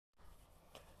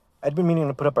I'd been meaning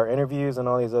to put up our interviews and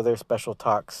all these other special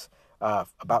talks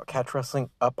about catch wrestling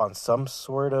up on some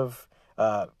sort of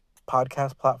uh,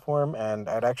 podcast platform, and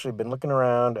I'd actually been looking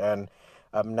around, and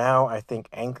now I think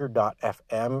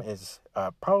Anchor.fm is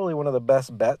probably one of the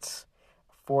best bets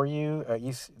for you.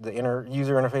 The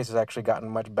user interface has actually gotten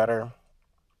much better.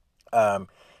 Um,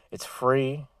 it's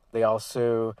free. They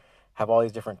also have all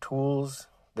these different tools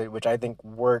which I think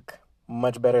work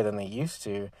much better than they used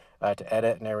to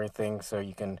edit and everything. So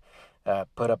you can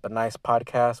put up a nice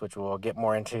podcast, which we'll get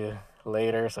more into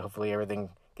later. So hopefully everything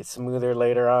gets smoother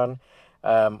later on.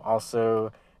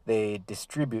 Also, they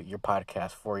distribute your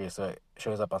podcast for you, so it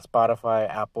shows up on Spotify,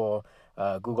 Apple,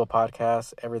 Google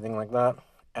Podcasts, everything like that.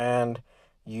 And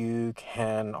you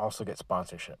can also get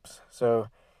sponsorships. So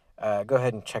go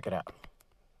ahead and check it out.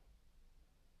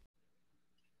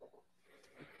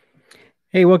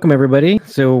 Hey, welcome everybody.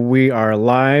 So we are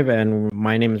live, and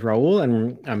my name is Raul,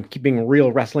 and I'm keeping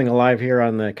real wrestling alive here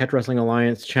on the Catch Wrestling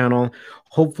Alliance channel.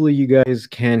 Hopefully, you guys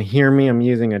can hear me. I'm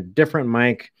using a different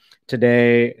mic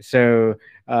today, so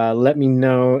let me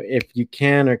know if you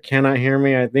can or cannot hear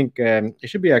me. I think it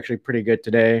should be actually pretty good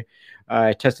today.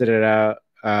 I tested it out.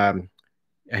 I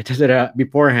tested it out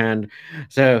beforehand,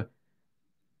 so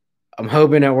I'm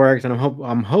hoping it works, and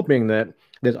I'm hoping that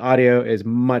this audio is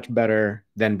much better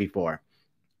than before.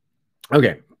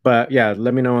 Okay, but yeah,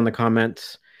 let me know in the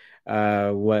comments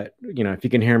what, if you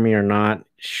can hear me or not.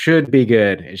 Should be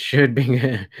good. It should be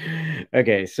good.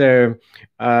 Okay, so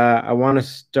I want to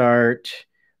start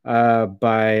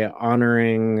by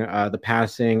honoring the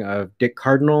passing of Dick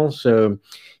Cardinal. So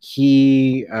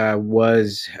he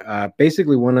was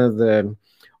basically one of the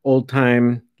old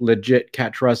time legit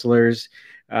catch wrestlers.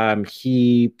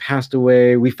 He passed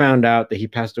away. We found out that he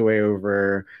passed away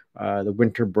over the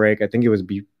winter break. I think it was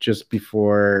just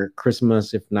before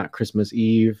Christmas, if not Christmas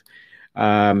Eve.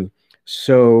 Um,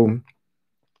 so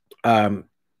um,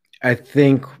 I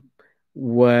think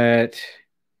what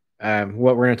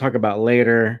what we're going to talk about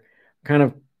later kind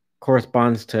of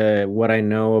corresponds to what I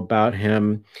know about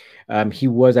him. He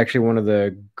was actually one of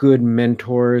the good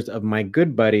mentors of my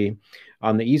good buddy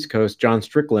on the East Coast, John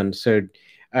Strickland. So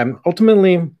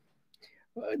ultimately,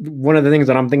 one of the things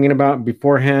that I'm thinking about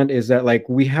beforehand is that like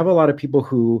we have a lot of people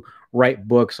who write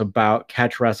books about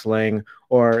catch wrestling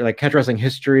or like catch wrestling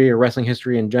history or wrestling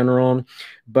history in general.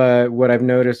 But what I've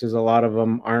noticed is a lot of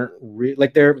them aren't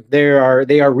like they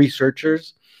are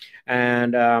researchers,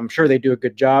 and I'm sure they do a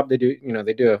good job. They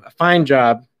do a fine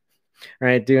job,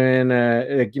 right, doing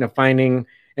finding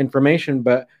information,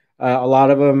 but a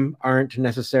lot of them aren't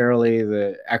necessarily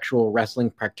the actual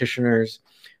wrestling practitioners.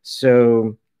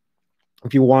 So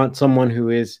if you want someone who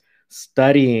is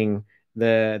studying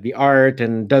the art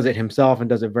and does it himself and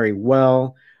does it very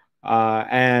well,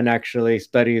 and actually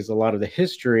studies a lot of the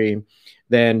history,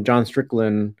 then John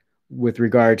Strickland, with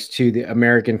regards to the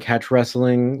American catch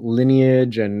wrestling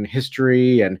lineage and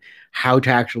history and how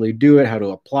to actually do it, how to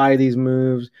apply these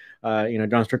moves,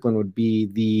 John Strickland would be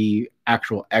the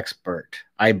actual expert.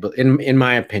 In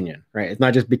my opinion, right? It's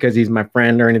not just because he's my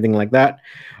friend or anything like that,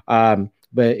 but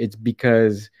it's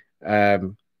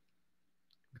um,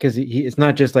 because it's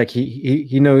not just like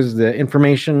he knows the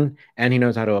information and he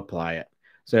knows how to apply it.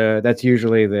 So that's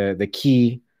usually the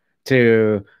key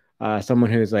to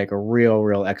someone who's like a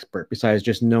real expert. Besides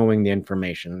just knowing the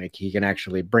information, like he can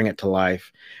actually bring it to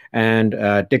life. And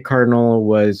Dick Cardinal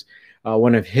was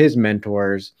one of his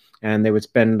mentors, and they would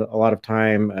spend a lot of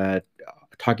time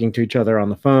talking to each other on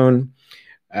the phone.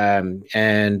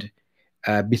 And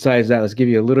besides that, let's give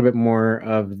you a little bit more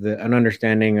of an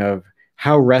understanding of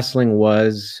how wrestling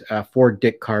was for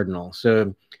Dick Cardinal.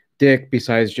 So Dick,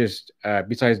 besides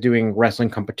doing wrestling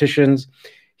competitions,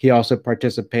 he also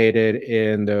participated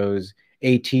in those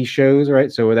AT shows,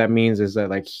 right? So what that means is that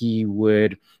like he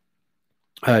would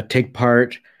take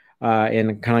part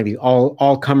in kind of like these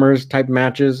all comers type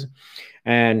matches.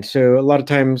 And so a lot of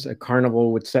times a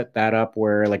carnival would set that up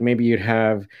where like maybe you'd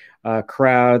have a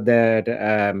crowd that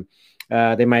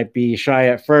they might be shy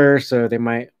at first, so they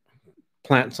might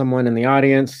plant someone in the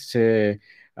audience to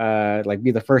like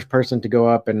be the first person to go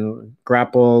up and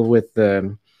grapple with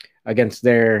the against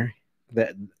their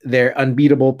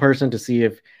unbeatable person to see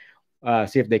if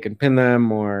they can pin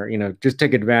them, or just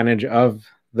take advantage of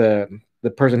the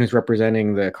person who's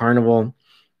representing the carnival.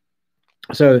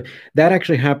 So that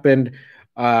actually happened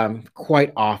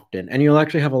quite often, and you'll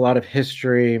actually have a lot of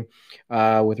history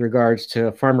with regards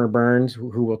to Farmer Burns,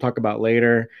 who we'll talk about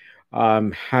later,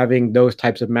 having those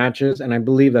types of matches. And I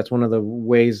believe that's one of the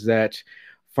ways that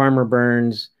Farmer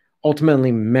Burns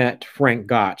ultimately met Frank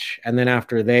Gotch. And then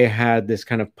after they had this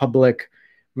kind of public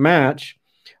match,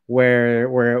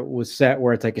 where it was set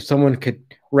where it's like if someone could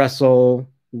wrestle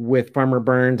with Farmer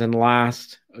Burns and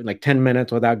last like 10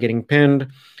 minutes without getting pinned,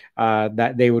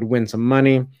 that they would win some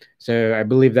money. So I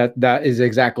believe that that is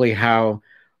exactly how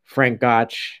Frank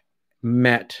Gotch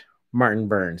met Martin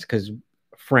Burns, because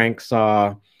Frank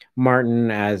saw Martin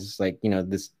as like, you know,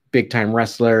 this big time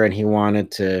wrestler, and he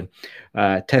wanted to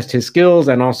test his skills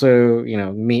and also, you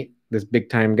know, meet this big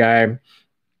time guy.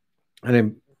 And it,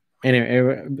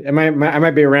 anyway, I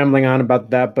might be rambling on about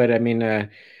that, but I mean,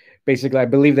 basically, I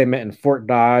believe they met in Fort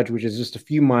Dodge, which is just a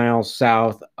few miles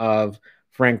south of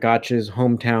Frank Gotch's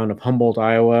hometown of Humboldt,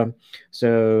 Iowa.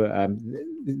 So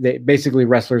they basically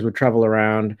wrestlers would travel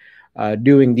around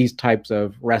doing these types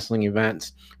of wrestling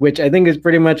events, which I think is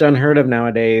pretty much unheard of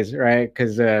nowadays, right?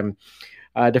 Because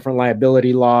different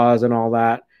liability laws and all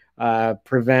that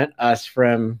prevent us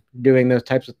from doing those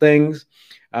types of things,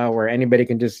 where anybody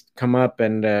can just come up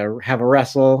and have a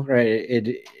wrestle, right?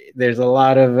 There's a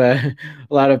lot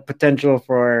of potential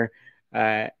for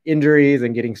injuries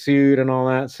and getting sued and all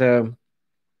that.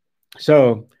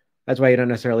 So that's why you don't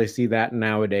necessarily see that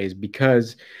nowadays,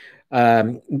 because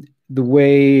um, the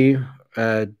way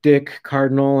Dick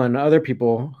Cardinal and other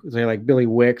people, say like Billy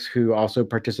Wicks, who also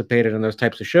participated in those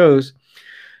types of shows,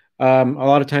 a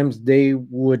lot of times they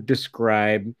would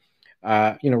describe,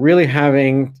 really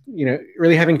having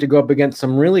to go up against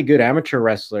some really good amateur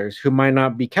wrestlers who might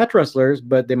not be catch wrestlers,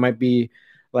 but they might be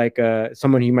like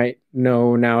someone you might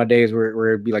know nowadays, where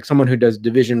it'd be like someone who does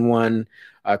Division 1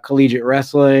 collegiate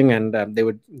wrestling, and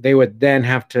they would then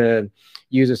have to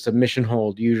use a submission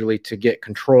hold usually to get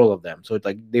control of them. So it's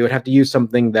like they would have to use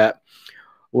something that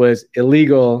was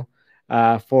illegal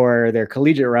for their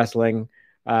collegiate wrestling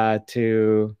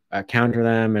to counter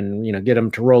them, and get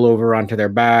them to roll over onto their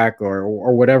back,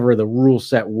 or whatever the rule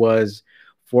set was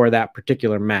for that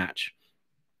particular match.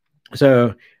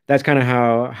 So that's kind of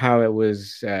how it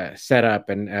was set up.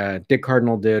 And Dick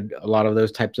Cardinal did a lot of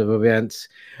those types of events.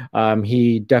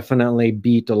 He definitely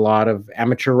beat a lot of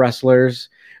amateur wrestlers,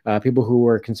 people who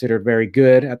were considered very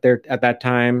good at that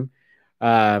time.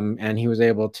 And he was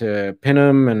able to pin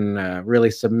them and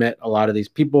really submit a lot of these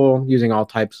people using all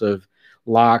types of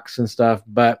locks and stuff.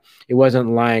 But it wasn't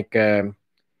like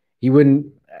he wouldn't.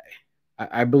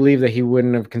 I believe that he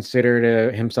wouldn't have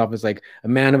considered himself as like a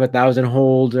man of 1,000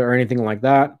 holds or anything like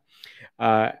that.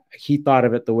 He thought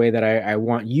of it the way that I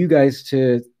want you guys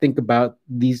to think about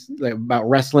these, like, about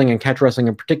wrestling and catch wrestling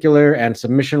in particular, and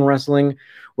submission wrestling,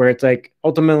 where it's like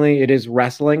ultimately it is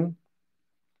wrestling,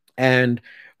 and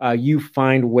you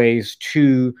find ways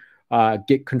to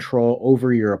get control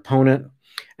over your opponent.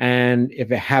 And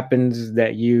if it happens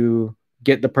that you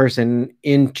get the person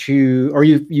into, or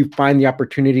you find the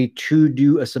opportunity to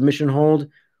do a submission hold,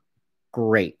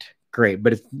 great.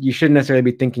 But you shouldn't necessarily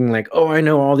be thinking like, oh, I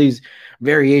know all these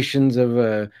variations of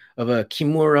a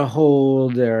Kimura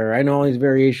hold, or I know all these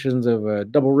variations of a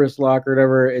double wrist lock or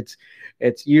whatever.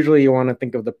 It's usually you want to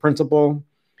think of the principle,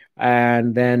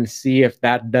 and then see if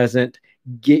that doesn't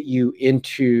get you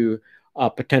into a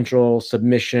potential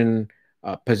submission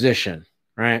position,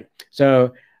 right?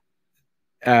 So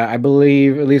I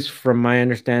believe, at least from my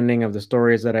understanding of the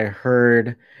stories that I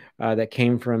heard that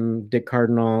came from Dick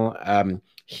Cardinal,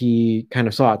 he kind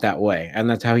of saw it that way, and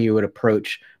that's how he would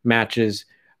approach matches,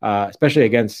 especially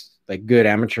against like good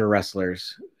amateur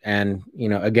wrestlers. And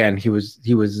again, he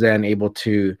was then able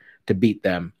to beat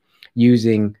them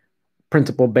using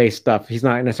principle-based stuff. He's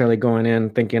not necessarily going in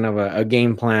thinking of a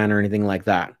game plan or anything like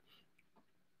that.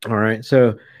 All right,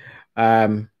 so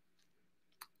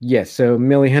yes, so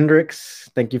Millie Hendricks,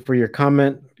 thank you for your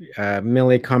comment.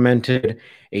 Millie commented,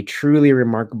 a truly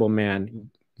remarkable man.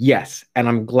 Yes, and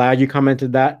I'm glad you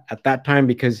commented that at that time,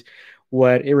 because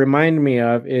what it reminded me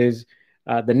of is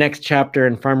the next chapter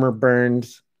in Farmer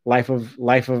Burns'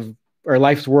 life's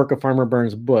work of Farmer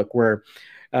Burns' book, where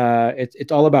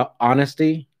it's all about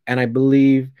honesty. And I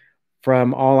believe,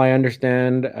 from all I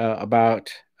understand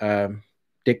about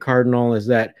Dick Cardinal, is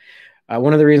that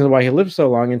one of the reasons why he lived so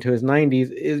long into his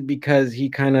 90s is because he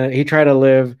tried to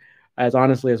live as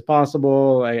honestly as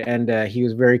possible, and he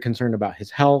was very concerned about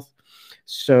his health.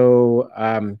 So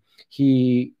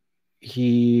he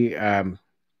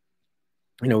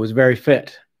was very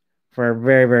fit for a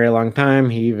very, very long time.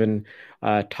 He even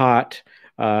taught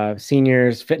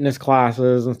seniors fitness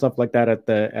classes and stuff like that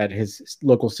at his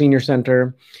local senior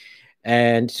center.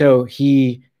 And so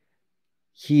he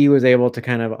was able to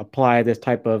kind of apply this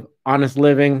type of honest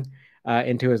living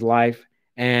into his life,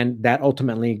 and that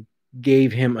ultimately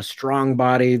gave him a strong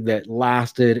body that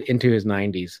lasted into his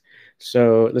 90s.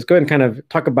 So let's go ahead and kind of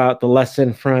talk about the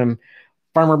lesson from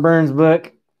Farmer Burns'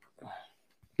 book,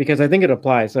 because I think it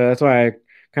applies. So that's why I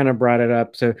kind of brought it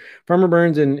up. So Farmer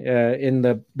Burns in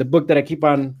the book that I keep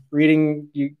on reading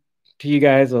to you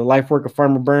guys, The Life Work of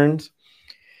Farmer Burns.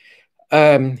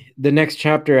 The next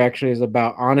chapter actually is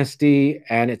about honesty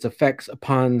and its effects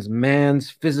upon man's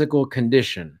physical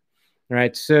condition.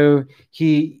 Right. So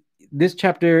this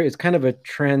chapter is kind of a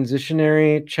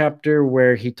transitionary chapter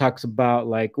where he talks about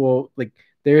like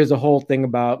there is a whole thing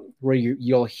about where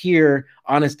you'll hear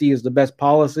honesty is the best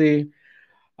policy,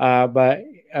 but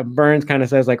Burns kind of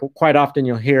says like quite often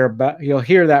you'll hear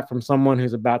that from someone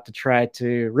who's about to try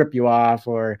to rip you off,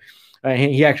 or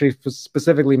he actually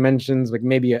specifically mentions like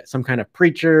maybe some kind of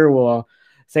preacher will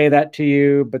say that to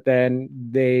you, but then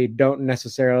they don't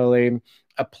necessarily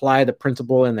apply the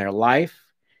principle in their life.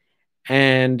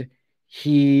 And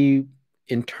he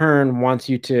in turn wants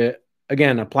you to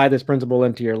again apply this principle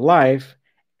into your life,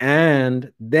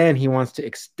 and then he wants to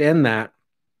extend that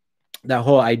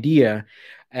whole idea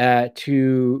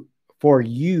for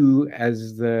you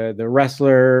as the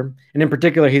wrestler. And in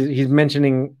particular he's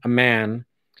mentioning a man,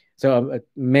 so a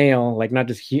male, like not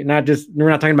just we're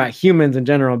not talking about humans in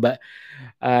general, but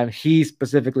he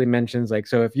specifically mentions like,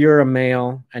 so if you're a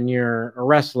male and you're a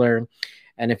wrestler,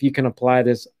 and if you can apply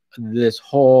this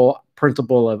whole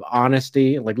principle of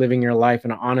honesty, like living your life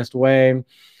in an honest way,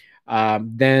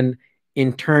 then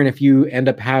in turn, if you end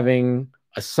up having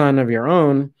a son of your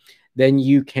own, then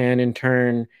you can in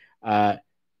turn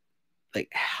like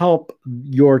help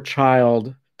your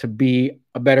child to be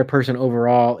a better person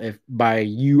overall if by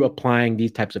you applying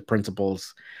these types of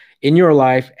principles in your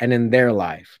life and in their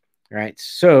life. Right.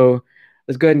 So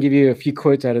let's go ahead and give you a few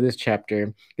quotes out of this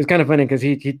chapter. It's kind of funny because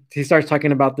he starts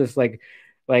talking about this like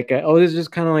oh, this is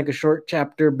just kind of like a short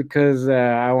chapter because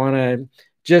I want to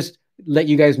just let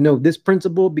you guys know this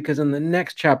principle, because in the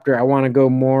next chapter I want to go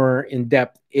more in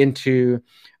depth into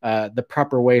the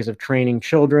proper ways of training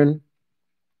children.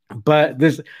 But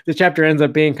this chapter ends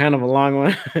up being kind of a long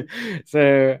one.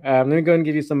 So let me go and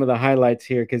give you some of the highlights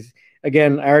here, because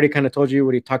again, I already kind of told you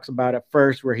what he talks about at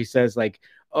first, where he says like,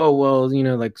 oh, well, you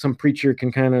know, like some preacher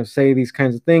can kind of say these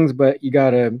kinds of things, but you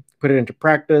got to put it into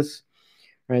practice.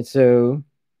 Right. So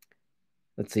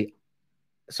let's see.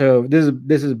 So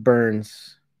this is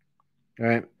Burns. All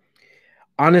right.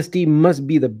 Honesty must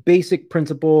be the basic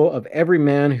principle of every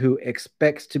man who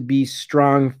expects to be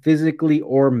strong physically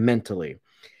or mentally.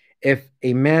 If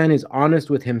a man is honest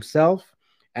with himself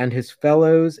and his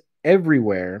fellows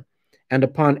everywhere and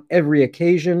upon every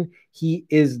occasion, he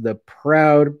is the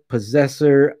proud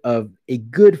possessor of a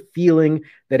good feeling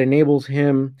that enables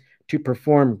him to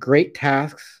perform great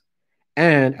tasks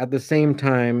and at the same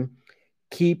time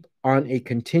keep on a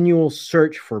continual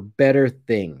search for better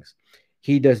things.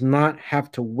 He does not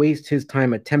have to waste his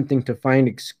time attempting to find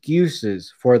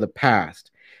excuses for the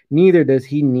past. Neither does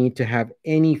he need to have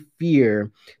any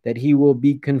fear that he will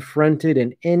be confronted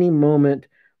in any moment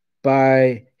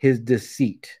by his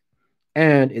deceit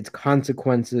and its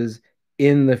consequences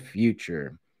in the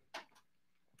future.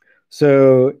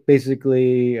 So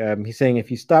basically, he's saying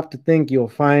if you stop to think, you'll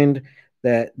find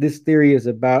that this theory is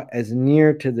about as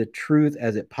near to the truth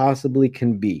as it possibly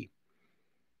can be.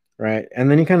 Right. And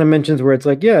then he kind of mentions where it's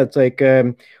like, yeah, it's like,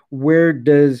 where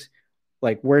does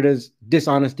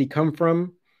dishonesty come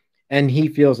from? And he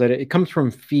feels that it comes from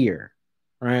fear.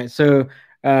 Right. So,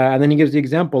 and then he gives the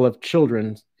example of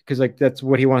children, because like that's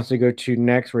what he wants to go to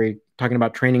next, where he's talking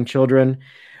about training children.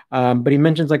 But he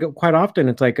mentions like quite often,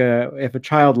 it's like if a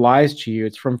child lies to you,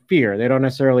 it's from fear. They don't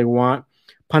necessarily want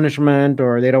punishment,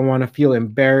 or they don't want to feel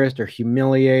embarrassed or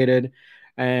humiliated.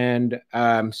 And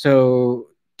so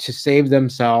to save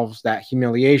themselves that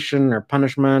humiliation or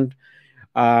punishment,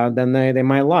 then they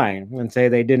might lie and say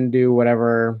they didn't do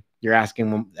whatever you're asking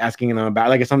them about.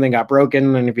 Like if something got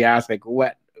broken, and if you ask like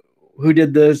who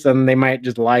did this, and they might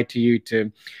just lie to you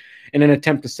in an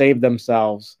attempt to save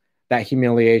themselves that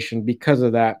humiliation. Because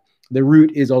of that, the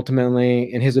root is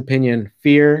ultimately, in his opinion,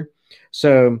 fear.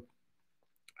 So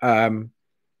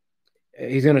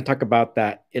he's going to talk about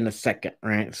that in a second,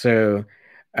 right? So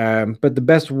but the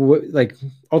best like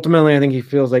ultimately I think he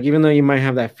feels like even though you might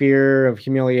have that fear of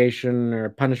humiliation or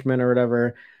punishment or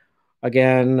whatever,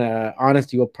 again,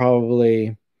 honesty will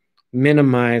probably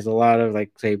minimize a lot of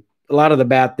the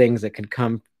bad things that could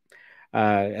come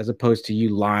as opposed to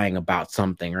you lying about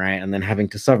something, right? And then having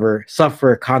to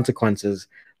suffer consequences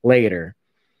later,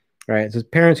 right? So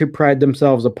parents who pride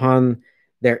themselves upon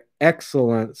their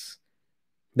excellent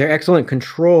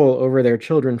control over their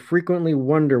children frequently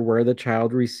wonder where the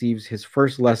child receives his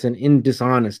first lesson in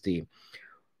dishonesty,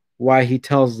 why he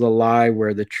tells the lie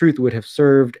where the truth would have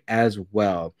served as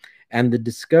well. And the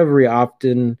discovery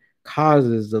often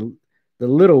causes the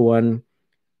little one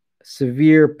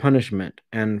severe punishment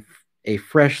and a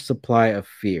fresh supply of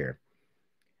fear.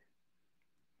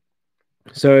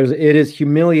 So it is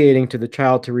humiliating to the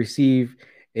child to receive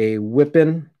a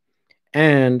whipping,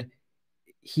 and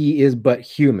he is but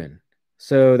human.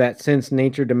 So that since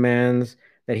nature demands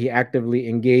that he actively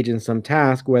engage in some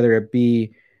task, whether it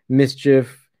be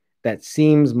mischief that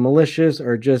seems malicious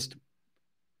or just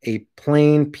a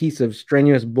plain piece of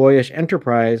strenuous boyish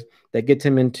enterprise that gets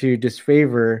him into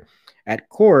disfavor at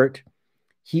court,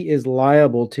 he is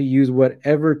liable to use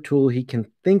whatever tool he can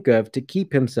think of to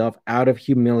keep himself out of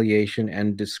humiliation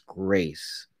and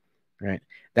disgrace. Right?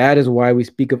 That is why we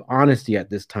speak of honesty at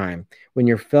this time. When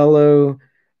your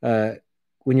uh,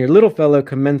 when your little fellow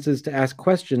commences to ask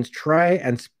questions, try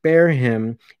and spare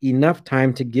him enough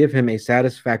time to give him a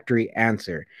satisfactory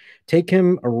answer. Take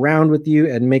him around with you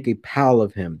and make a pal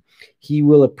of him. He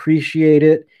will appreciate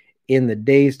it in the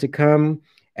days to come,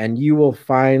 and you will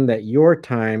find that your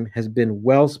time has been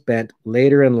well spent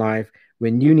later in life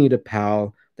when you need a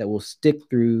pal that will stick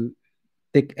through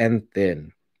thick and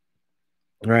thin.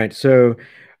 All right. So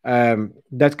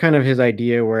that's kind of his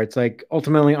idea where it's like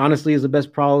ultimately honesty is the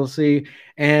best policy,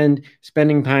 and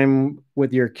spending time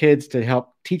with your kids to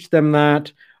help teach them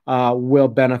that will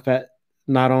benefit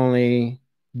not only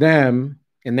them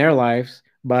in their lives,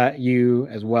 but you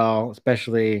as well,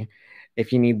 especially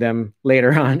if you need them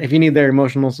later on, if you need their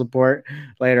emotional support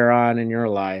later on in your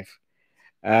life.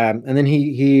 And then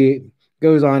he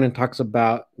goes on and talks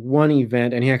about one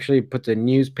event, and he actually puts a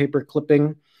newspaper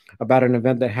clipping about an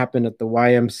event that happened at the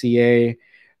YMCA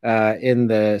in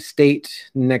the state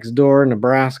next door,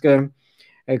 Nebraska,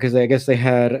 because I guess they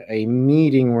had a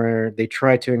meeting where they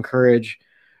tried to encourage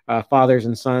fathers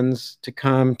and sons to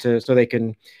come to so they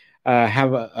can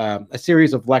have a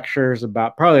series of lectures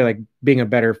about probably like being a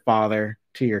better father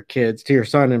to your kids, to your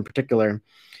son in particular.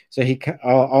 So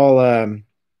I'll let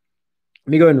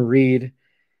me go and read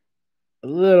a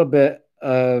little bit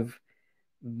of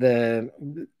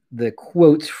the the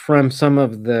quotes from some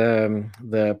of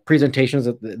the presentations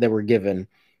that were given.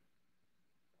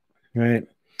 Right.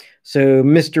 So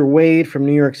Mr. Wade from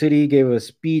New York City gave a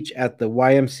speech at the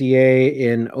YMCA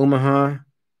in Omaha.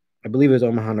 I believe it was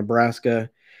Omaha, Nebraska.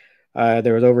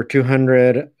 There was over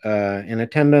 200 in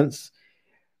attendance.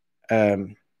 So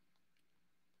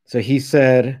he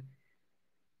said,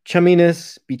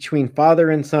 chumminess between father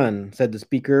and son, said the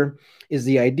speaker, is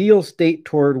the ideal state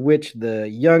toward which the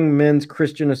Young Men's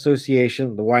Christian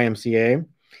Association, the YMCA,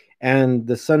 and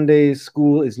the Sunday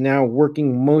school is now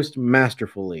working most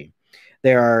masterfully.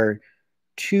 There are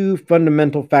two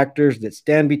fundamental factors that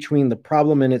stand between the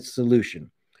problem and its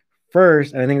solution.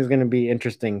 First, and I think it's going to be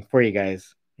interesting for you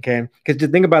guys, okay? Because to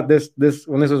think about this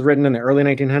when this was written in the early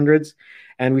 1900s,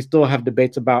 and we still have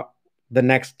debates about the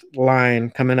next line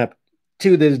coming up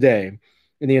to this day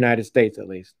in the United States, at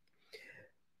least.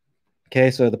 Okay,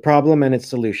 so the problem and its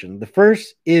solution. The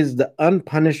first is the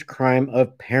unpunished crime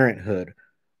of parenthood,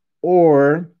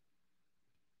 or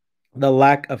the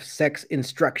lack of sex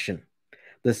instruction.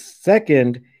 The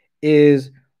second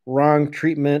is wrong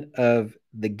treatment of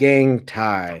the gang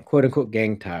tie, quote unquote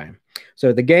gang tie.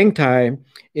 So the gang tie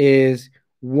is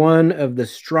one of the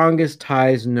strongest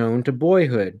ties known to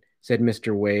boyhood, said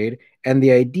Mr. Wade. And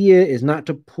the idea is not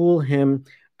to pull him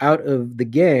out of the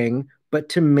gang, but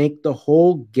to make the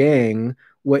whole gang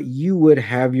what you would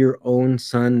have your own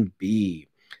son be.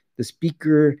 The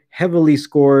speaker heavily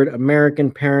scored American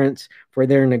parents for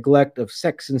their neglect of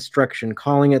sex instruction,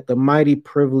 calling it the mighty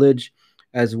privilege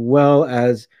as well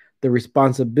as the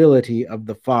responsibility of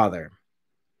the father.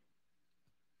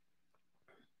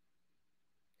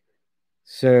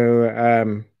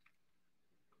 So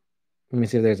let me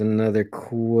see if there's another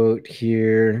quote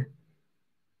here.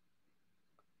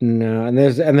 No, and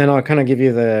then I'll kind of give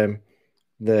you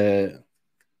the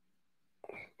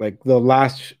like the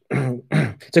last.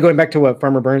 So going back to what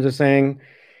Farmer Burns is saying,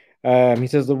 he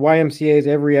says the YMCA's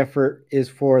every effort is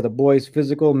for the boys'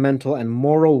 physical, mental, and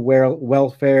moral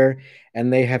welfare,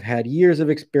 and they have had years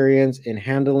of experience in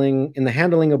the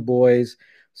handling of boys,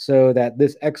 so that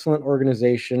this excellent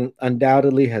organization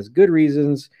undoubtedly has good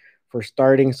reasons for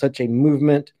starting such a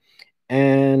movement,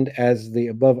 and as the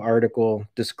above article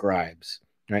describes.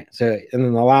 Right. So, and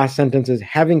then the last sentence is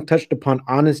having touched upon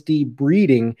honesty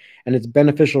breeding and its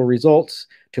beneficial results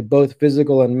to both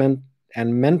physical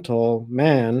and mental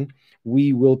man,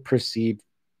 we will proceed,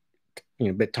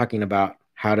 but talking about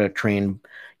how to train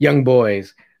young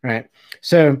boys. Right.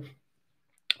 So,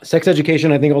 sex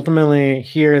education, I think ultimately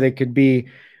here they could be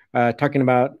talking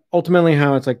about ultimately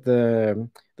how it's like the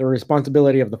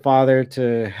responsibility of the father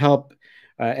to help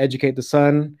educate the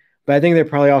son. But I think they're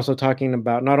probably also talking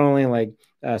about not only like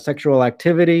sexual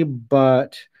activity,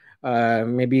 but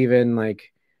maybe even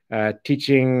like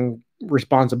teaching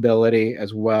responsibility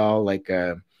as well. Like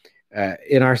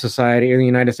in our society, in the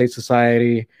United States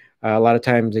society, a lot of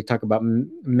times they talk about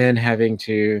men having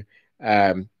to,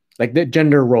 like the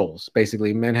gender roles,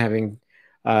 basically, men having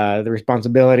the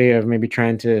responsibility of maybe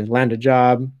trying to land a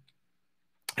job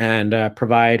and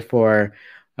provide for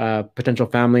potential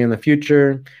family in the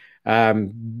future. I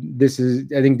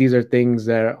think these are things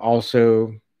that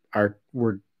also are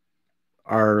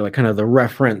like kind of the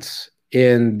reference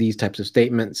in these types of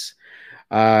statements.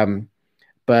 Um,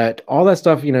 but all that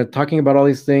stuff, talking about all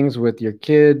these things with your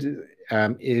kid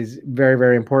is very,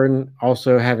 very important.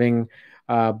 Also, having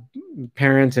uh,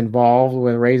 parents involved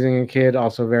with raising a kid,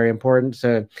 also very important.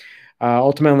 So,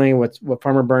 ultimately, what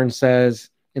Farmer Burns says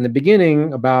in the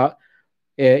beginning about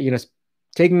it,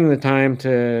 taking the time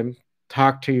to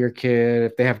talk to your kid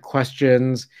if they have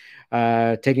questions,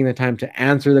 taking the time to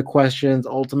answer the questions.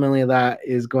 Ultimately, that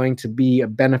is going to be a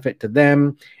benefit to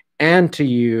them and to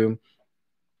you.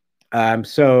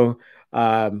 So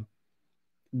um,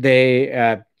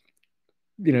 they,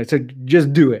 so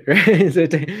just do it,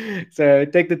 right? So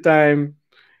take the time,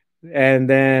 and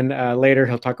then later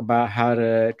he'll talk about how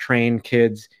to train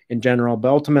kids in general. But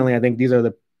ultimately, I think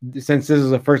since this is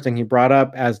the first thing he brought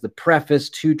up as the preface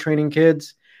to training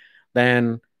kids,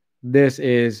 then this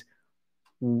is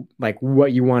like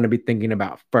what you want to be thinking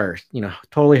about first.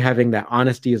 Totally having that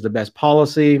honesty is the best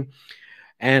policy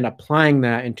and applying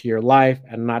that into your life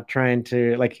and not trying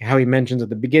to, like how he mentions at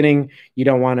the beginning, you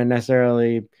don't want to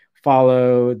necessarily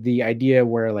follow the idea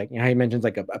where, like, how he mentions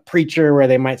like a preacher where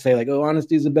they might say like, oh,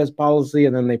 honesty is the best policy,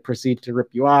 and then they proceed to rip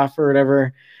you off or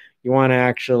whatever. You want to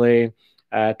actually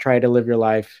try to live your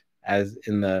life as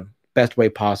in the best way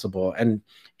possible. And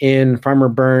in Farmer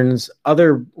Burns'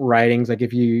 other writings, like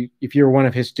if you were one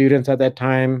of his students at that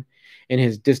time in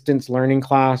his distance learning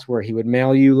class where he would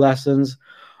mail you lessons,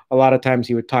 a lot of times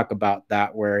he would talk about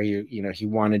that, where he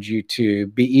wanted you to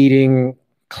be eating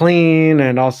clean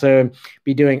and also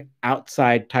be doing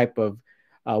outside type of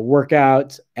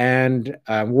workouts, and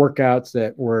workouts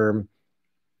that were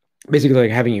basically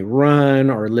like having you run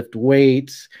or lift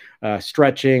weights,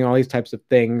 stretching, all these types of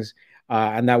things.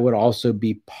 And that would also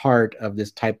be part of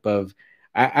this type of,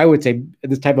 I would say,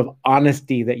 this type of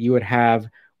honesty that you would have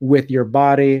with your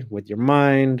body, with your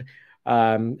mind,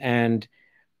 and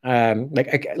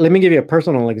let me give you a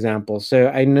personal example. So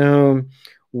I know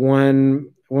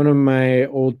one of my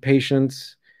old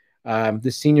patients,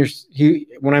 the senior,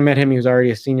 when I met him, he was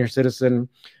already a senior citizen,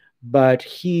 but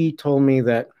he told me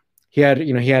that he had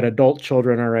adult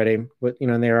children already, but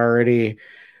they're already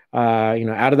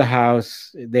out of the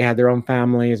house. They had their own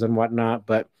families and whatnot.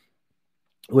 But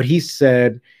what he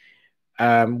said,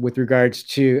 with regards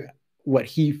to what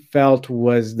he felt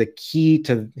was the key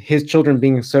to his children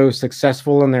being so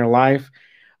successful in their life,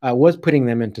 was putting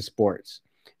them into sports.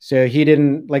 So he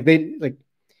didn't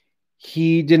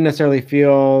he didn't necessarily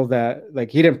feel that,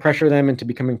 like, he didn't pressure them into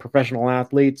becoming professional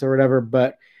athletes or whatever,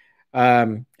 but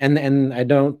and I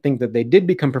don't think that they did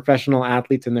become professional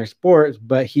athletes in their sports,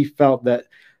 but he felt that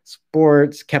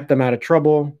sports kept them out of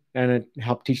trouble and it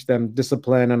helped teach them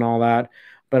discipline and all that.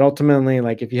 But ultimately,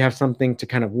 like, if you have something to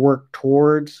kind of work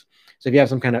towards, so if you have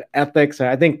some kind of ethics,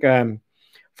 I think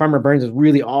Farmer Burns is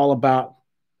really all about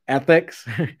ethics,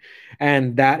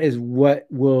 and that is what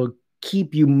will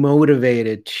keep you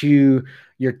motivated to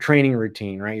your training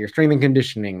routine, right? Your strength and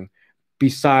conditioning,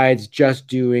 besides just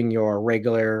doing your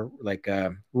regular, like,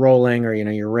 rolling, or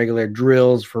your regular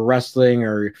drills for wrestling,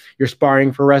 or your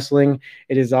sparring for wrestling.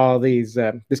 It is all these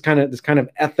this kind of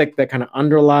ethic that kind of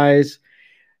underlies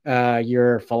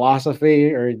your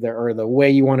philosophy, or the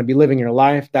way you want to be living your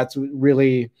life. That's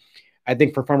really, I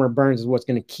think, for Farmer Burns, is what's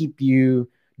going to keep you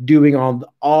doing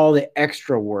all the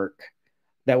extra work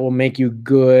that will make you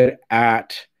good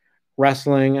at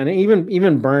wrestling. And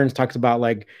even Burns talks about,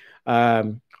 like,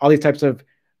 all these types of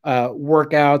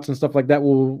workouts and stuff like that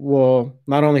will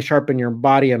not only sharpen your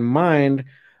body and mind,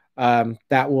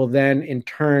 that will then in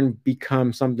turn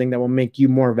become something that will make you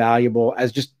more valuable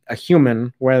as just a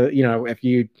human. Where, if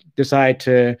you decide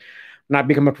to not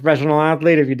become a professional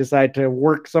athlete, if you decide to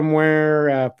work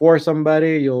somewhere for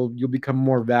somebody, you'll become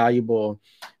more valuable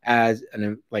as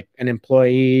an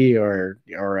employee, or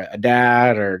a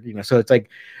dad, or so it's like,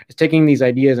 it's taking these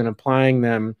ideas and applying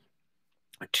them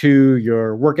to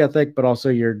your work ethic, but also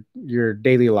your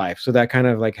daily life. So that kind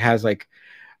of like has like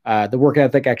the work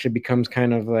ethic actually becomes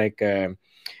kind of like the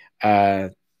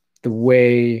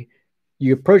way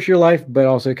you approach your life, but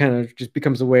also kind of just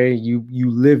becomes the way you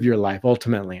live your life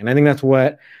ultimately. And I think that's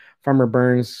what Farmer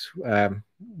Burns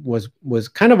was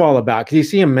kind of all about, because you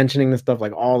see him mentioning this stuff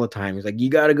like all the time. He's like, you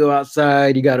got to go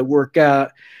outside, you got to work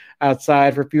out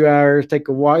outside for a few hours, take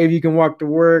a walk. If you can walk to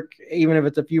work, even if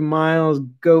it's a few miles,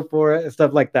 go for it,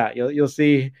 stuff like that. You'll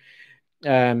see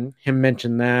him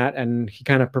mention that, and he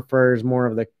kind of prefers more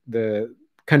of the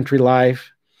country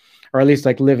life, or at least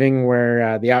like living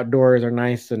where the outdoors are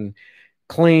nice and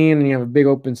clean, and you have a big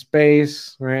open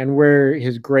space, right? And where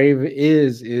his grave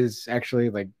is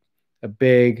actually like a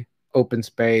big open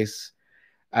space.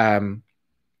 Um,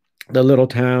 the little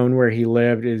town where he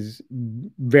lived is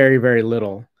very, very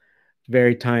little,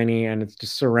 very tiny, and it's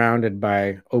just surrounded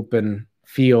by open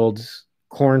fields,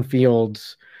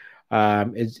 cornfields.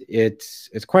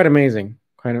 It's quite amazing.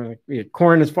 Kind of like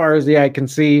corn as far as the eye can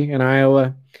see in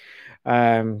Iowa.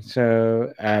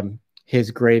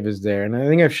 His grave is there, and I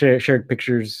think I've shared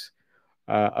pictures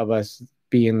of us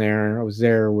being there. I was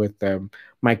there with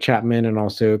Mike Chapman and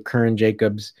also Curran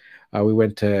Jacobs. We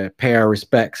went to pay our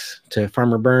respects to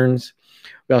Farmer Burns.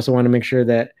 We also want to make sure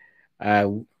that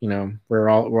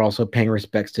we're also paying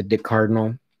respects to Dick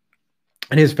Cardinal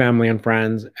and his family and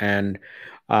friends. And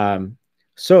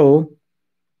so,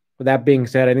 with that being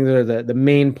said, I think those are the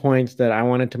main points that I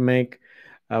wanted to make.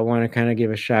 I want to kind of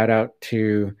give a shout out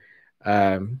to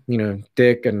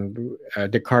Dick and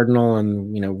Dick Cardinal,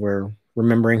 and we're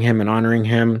remembering him and honoring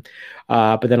him.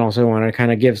 But then also want to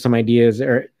kind of give some ideas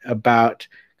about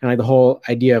kind of like the whole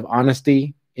idea of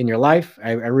honesty in your life.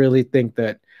 I really think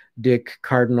that Dick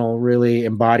Cardinal really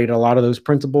embodied a lot of those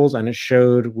principles, and it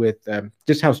showed with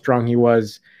just how strong he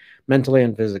was mentally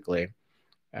and physically.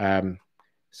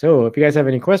 So if you guys have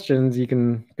any questions, you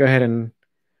can go ahead and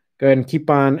keep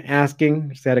on asking.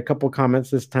 Just had a couple comments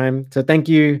this time. So thank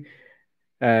you,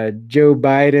 Joe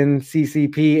Biden,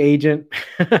 CCP agent.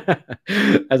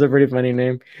 That's a pretty funny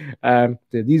name.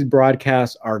 These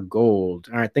broadcasts are gold.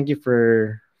 All right, thank you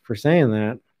for saying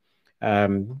that. I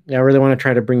really want to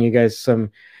try to bring you guys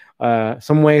some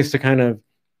ways to kind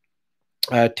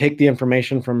of take the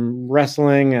information from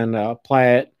wrestling and apply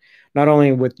it not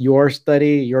only with your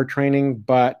study, your training,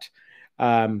 but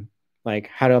like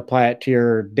how to apply it to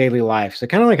your daily life. So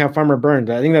kind of like how Farmer Burns,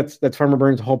 I think that's Farmer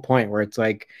Burns' whole point, where it's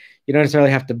like, you don't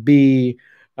necessarily have to be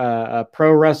a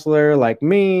pro wrestler like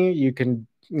me. You can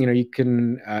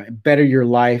better your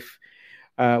life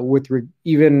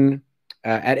even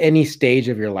at any stage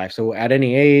of your life. So at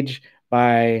any age,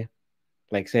 by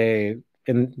like say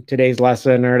in today's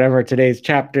lesson or whatever, today's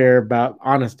chapter about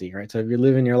honesty, right? So if you're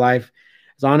living your life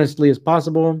as honestly as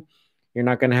possible, you're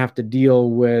not going to have to deal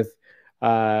with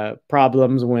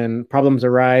problems when problems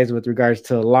arise with regards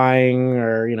to lying,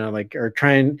 or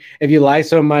if you lie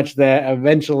so much that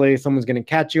eventually someone's going to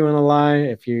catch you in a lie.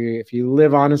 If you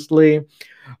live honestly,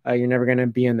 you're never going to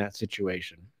be in that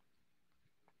situation.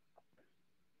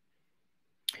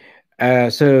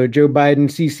 So Joe Biden,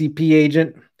 CCP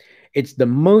agent, it's the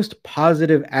most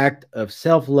positive act of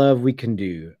self-love we can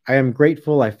do. I am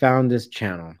grateful I found this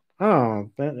channel. Oh,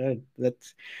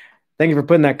 that's thank you for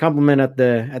putting that compliment at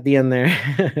the end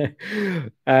there.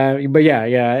 But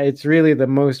yeah, it's really the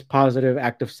most positive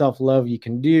act of self-love you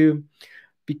can do,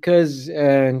 because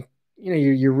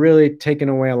you're really taking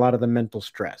away a lot of the mental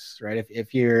stress, right?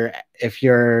 If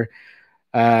you're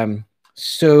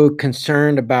so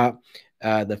concerned about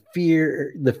the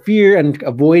fear and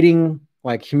avoiding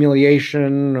like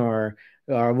humiliation, or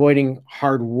avoiding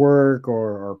hard work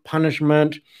or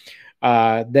punishment,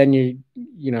 then you're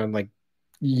going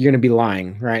to be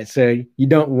lying, right? So you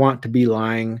don't want to be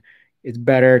lying. It's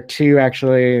better to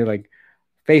actually like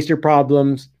face your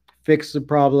problems, fix the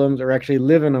problems, or actually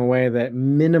live in a way that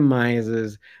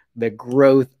minimizes the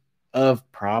growth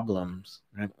of problems,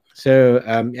 right? So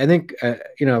I think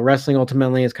wrestling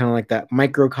ultimately is kind of like that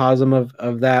microcosm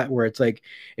of that, where it's like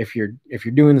if you're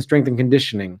doing the strength and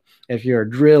conditioning, if you're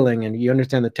drilling and you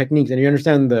understand the techniques and you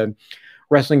understand the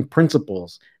wrestling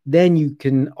principles, then you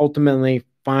can ultimately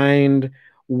find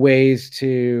ways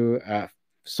to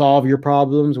solve your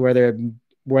problems,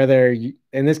 whether you,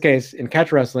 in this case in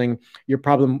catch wrestling, your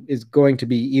problem is going to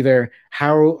be either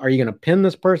how are you going to pin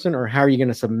this person, or how are you going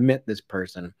to submit this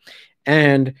person.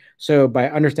 And so by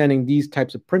understanding these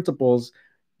types of principles,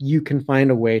 you can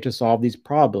find a way to solve these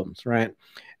problems, right?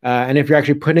 And if you're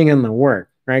actually putting in the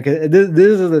work, right? Because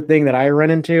this is the thing that I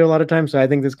run into a lot of times. So I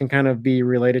think this can kind of be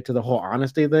related to the whole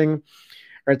honesty thing,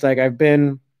 where it's like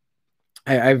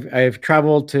I've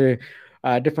traveled to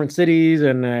different cities,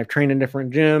 and I've trained in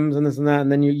different gyms and this and that,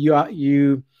 and then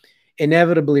you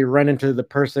inevitably run into the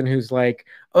person who's like,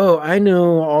 oh, I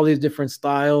know all these different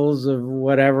styles of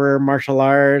whatever martial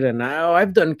art, and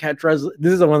I've done catch wrestling.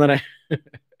 This is the one that I this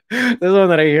is the one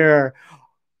that I hear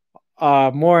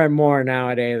more and more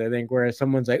nowadays, I think, where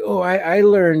someone's like, "Oh, I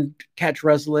learned catch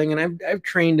wrestling and I've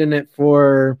trained in it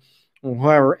for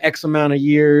however X amount of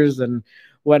years and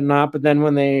whatnot." But then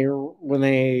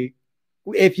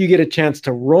if you get a chance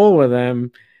to roll with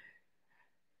them,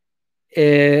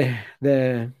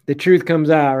 the truth comes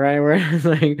out, right? Where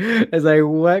it's like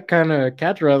what kind of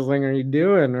catch wrestling are you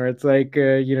doing? Or it's like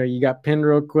you got pinned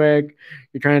real quick,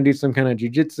 you're trying to do some kind of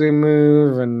jujitsu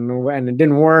move and it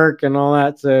didn't work and all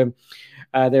that. So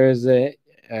there was a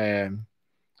uh,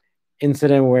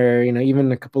 incident where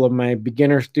even a couple of my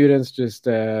beginner students just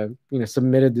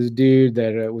submitted this dude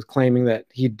that was claiming that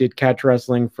he did catch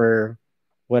wrestling for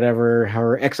whatever,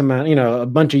 however X amount, a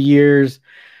bunch of years,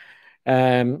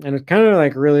 and it's kind of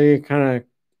like really kind of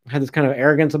had this kind of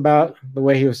arrogance about the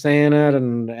way he was saying it,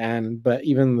 and but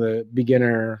even the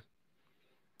beginner,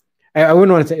 I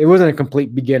wouldn't want to say it wasn't a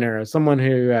complete beginner, as someone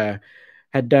who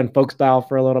had done folk style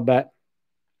for a little bit,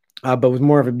 but was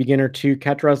more of a beginner to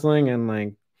catch wrestling, and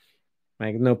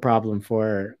like no problem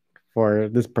for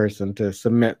this person to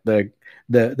submit the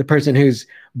person who's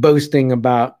boasting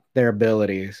about their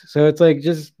abilities. So it's like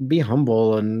just be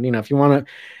humble, and if you want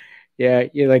to, yeah,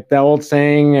 you like the old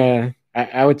saying.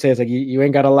 I would say it's like you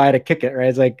ain't got to lie to kick it, right?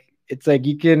 It's like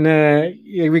you can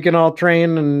we can all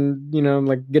train and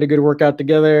like get a good workout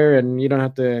together, and you don't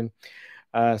have to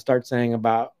start saying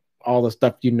about all the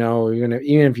stuff even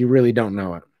if you really don't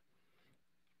know it.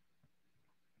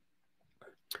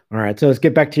 All right, so let's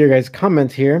get back to your guys'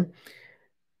 comments here.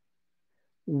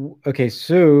 Okay,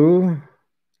 so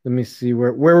let me see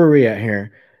where were we at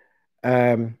here.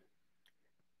 Um,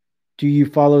 do you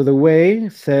follow the way?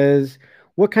 Says,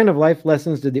 what kind of life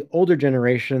lessons did the older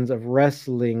generations of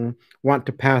wrestling want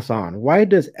to pass on? Why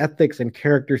does ethics and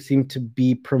character seem to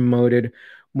be promoted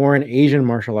more in Asian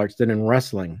martial arts than in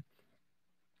wrestling?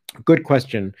 Good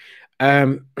question.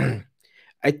 Um,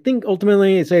 I think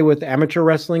ultimately, say with amateur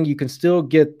wrestling, you can still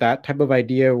get that type of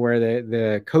idea where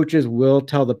the coaches will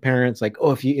tell the parents like,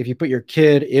 oh, if you put your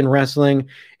kid in wrestling,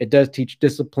 it does teach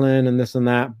discipline and this and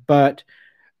that. But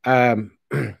um,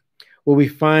 what we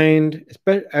find,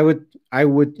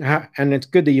 and it's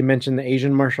good that you mentioned the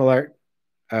Asian martial art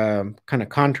kind of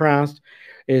contrast,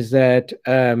 is that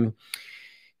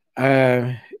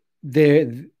uh,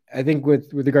 the I think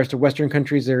with regards to Western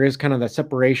countries, there is kind of that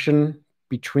separation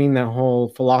between that whole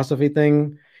philosophy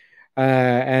thing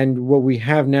and what we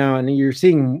have now, and you're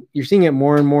seeing it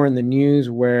more and more in the news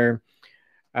where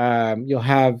you'll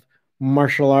have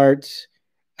martial arts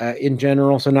in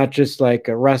general, so not just like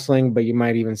wrestling, but you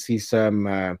might even see some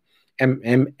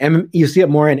you see it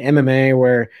more in MMA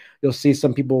where you'll see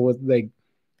some people with like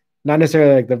not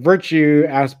necessarily like the virtue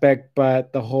aspect,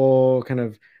 but the whole kind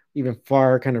of even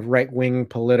far kind of right wing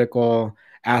political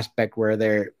aspect where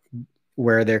they're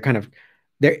kind of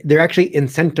they're actually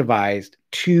incentivized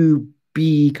to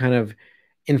be kind of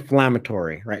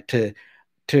inflammatory, right?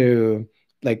 To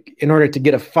like in order to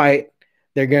get a fight,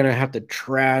 they're gonna have to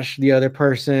trash the other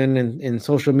person in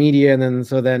social media, and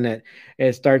then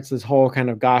it starts this whole kind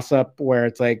of gossip where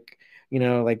it's like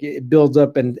like it builds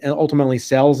up and ultimately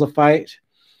sells a fight.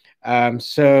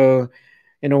 So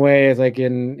in a way, it's like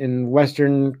in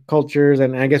Western cultures,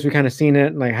 and I guess we kind of seen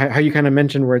it, like how you kind of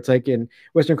mentioned, where it's like in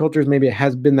Western cultures, maybe it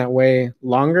has been that way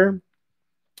longer,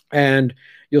 and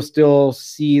you'll still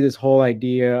see this whole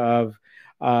idea of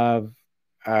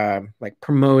like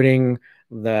promoting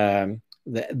the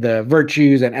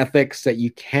virtues and ethics that you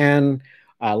can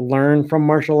learn from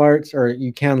martial arts, or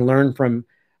you can learn from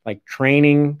like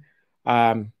training.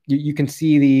 You can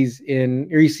see these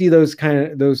or you see those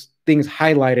things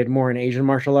highlighted more in Asian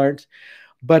martial arts.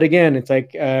 But again, it's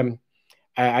like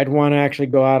I'd want to actually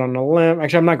go out on a limb.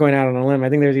 Actually, I'm not going out on a limb. I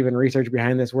think there's even research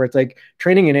behind this where it's like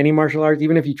training in any martial arts,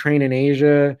 even if you train in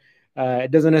Asia,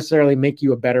 it doesn't necessarily make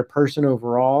you a better person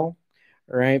overall,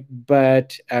 right?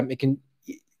 But it can,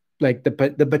 like the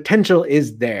potential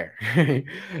is there.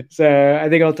 So I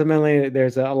think ultimately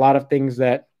there's a lot of things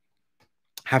that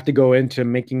have to go into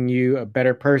making you a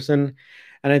better person.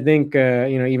 And I think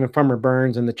even Farmer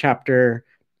Burns in the chapter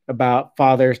about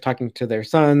fathers talking to their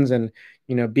sons and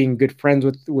being good friends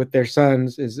with their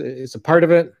sons is a part of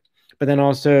it. But then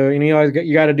also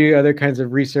you got to do other kinds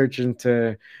of research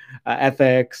into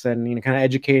ethics and kind of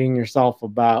educating yourself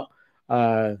about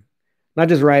not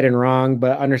just right and wrong,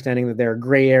 but understanding that there are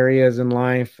gray areas in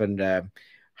life and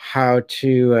how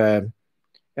to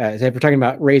if we're talking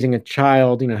about raising a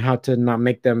child, how to not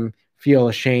make them feel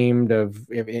ashamed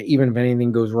of even if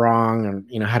anything goes wrong,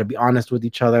 and how to be honest with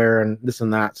each other and this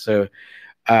and that. So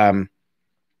um,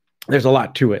 there's a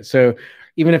lot to it. So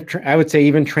even if I would say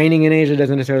even training in Asia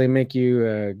doesn't necessarily make you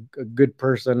a good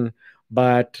person,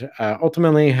 but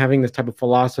ultimately having this type of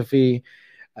philosophy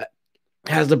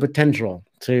has the potential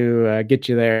to get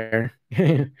you there.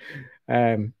 Okay,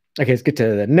 let's get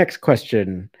to the next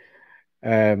question.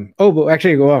 But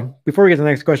actually, well, before we get to the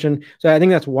next question, so I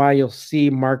think that's why you'll see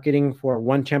marketing for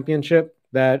one championship,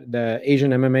 that the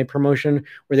Asian MMA promotion,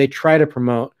 where they try to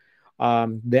promote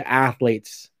the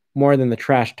athletes more than the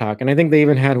trash talk. And I think they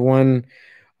even had one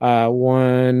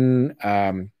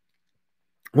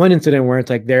incident where it's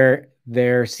like their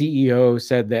CEO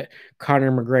said that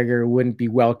Conor McGregor wouldn't be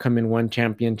welcome in one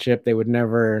championship. They would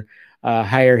never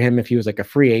hire him if he was like a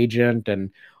free agent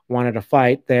and wanted to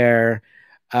fight there.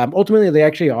 Ultimately, they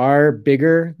actually are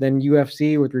bigger than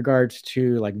UFC with regards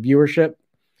to like viewership.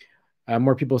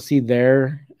 More people see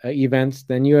their events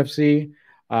than UFC.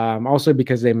 Also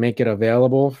because they make it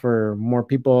available for more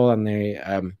people,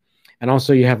 and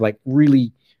also you have like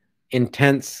really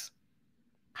intense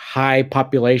high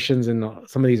populations in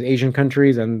some of these Asian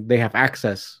countries, and they have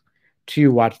access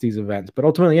to watch these events. But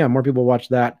ultimately, yeah, more people watch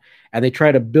that, and they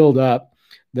try to build up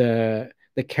the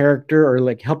character, or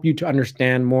like help you to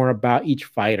understand more about each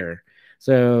fighter.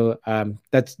 So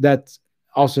that's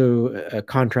also a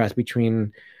contrast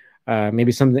between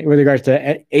maybe something with regards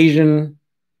to Asian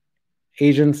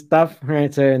stuff,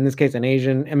 right? So in this case, an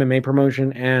Asian MMA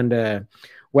promotion and a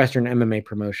Western MMA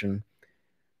promotion.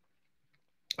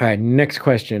 All right, next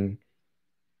question.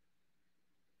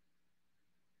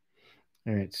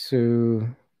 All right, so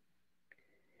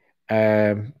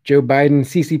Joe Biden,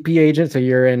 CCP agent. So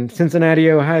you're in Cincinnati,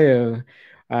 Ohio.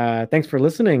 Thanks for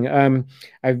listening.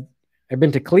 I've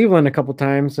been to Cleveland a couple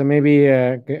times, so maybe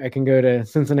I can go to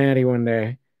Cincinnati one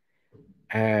day.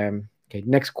 Okay,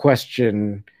 next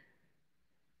question.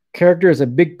 Character is a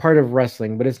big part of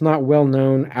wrestling, but it's not well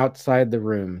known outside the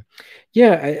room.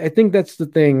 Yeah, I think that's the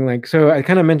thing. Like, so I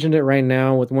kind of mentioned it right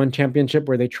now with one championship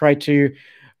where they try to,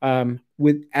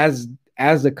 with as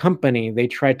a company, they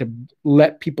try to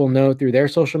let people know through their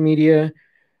social media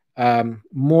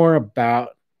more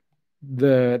about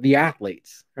the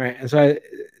athletes, right? And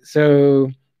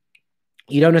so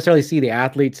you don't necessarily see the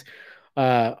athletes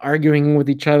arguing with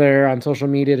each other on social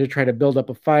media to try to build up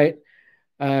a fight.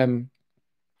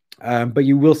 But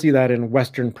you will see that in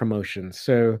Western promotions.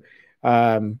 So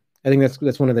I think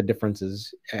that's one of the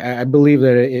differences. I believe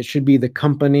that it should be the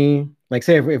company. Like,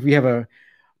 say if we have a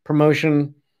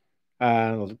promotion,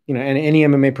 any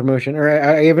MMA promotion, or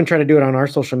I even try to do it on our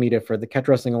social media for the Catch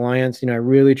Wrestling Alliance. I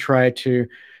really try to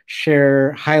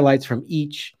share highlights from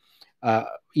each of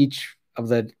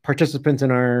the participants in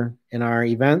our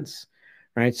events,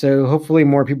 right? So hopefully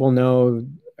more people know.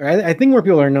 I think more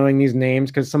people are knowing these names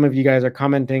because some of you guys are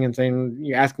commenting and saying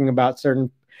you're asking about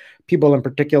certain people in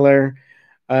particular.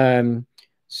 I'm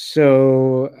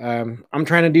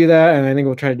trying to do that, and I think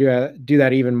we'll try to do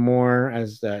that even more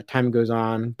as time goes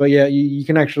on. But yeah, you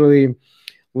can actually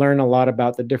learn a lot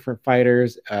about the different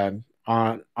fighters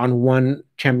on one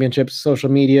championship's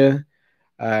social media.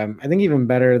 I think even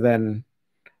better than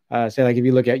say like if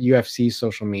you look at UFC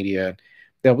social media,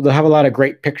 they'll have a lot of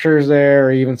great pictures there,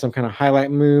 or even some kind of highlight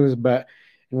moves. But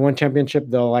in one championship,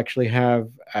 they'll actually have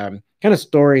kind of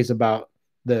stories about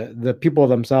the people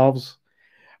themselves.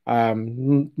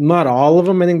 Not all of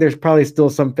them. I think there's probably still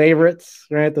some favorites,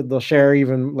 right, that they'll share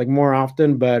even like more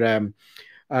often. But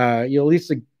you'll at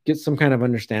least get some kind of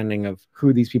understanding of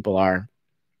who these people are.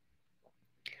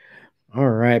 All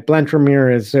right, Blanche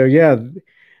Ramirez. So yeah,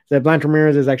 so Blanche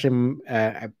Ramirez is actually,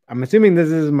 I'm assuming this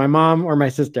is my mom or my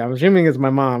sister. I'm assuming it's my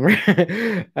mom.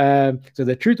 So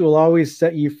the truth will always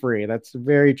set you free. That's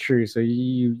very true. So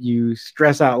you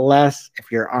stress out less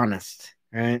if you're honest,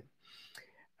 right?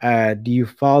 Do you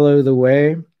follow the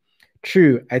way?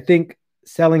 True. I think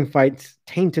selling fights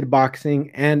tainted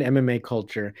boxing and MMA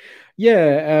culture.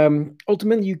 Yeah.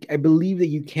 Ultimately, I believe that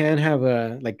you can have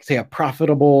a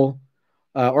profitable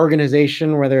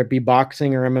organization, whether it be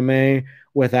boxing or MMA,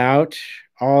 without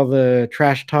all the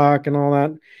trash talk and all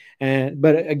that.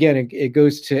 But again, it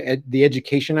goes to the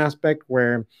education aspect,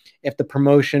 where if the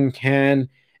promotion can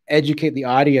educate the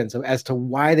audience as to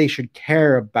why they should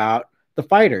care about the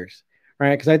fighters,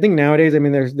 right? Because I think nowadays, I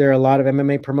mean, there are a lot of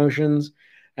MMA promotions,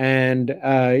 and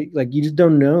like you just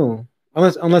don't know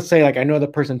unless say like I know the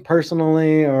person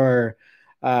personally, or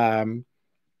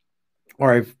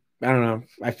I don't know,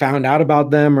 I found out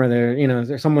about them, or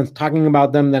there's someone's talking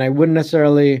about them, then I wouldn't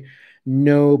necessarily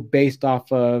know based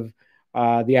off of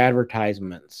the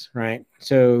advertisements, right?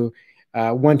 So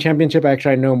one championship,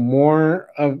 actually, I know more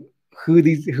of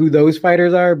who those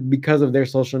fighters are because of their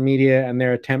social media and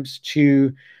their attempts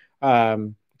to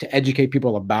educate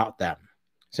people about them.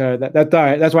 So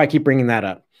that's why I keep bringing that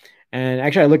up. And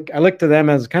actually, I look to them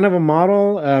as kind of a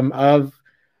model of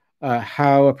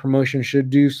how a promotion should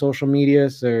do social media.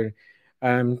 So,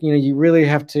 you really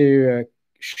have to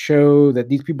show that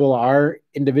these people are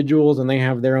individuals and they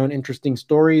have their own interesting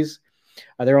stories,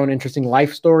 their own interesting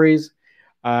life stories,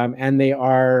 and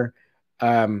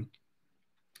um,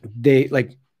 they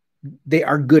like they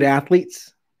are good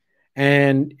athletes,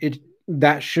 and it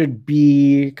that should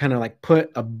be kind of like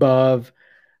put above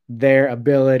their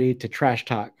ability to trash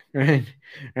talk, right?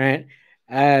 Right.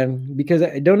 Because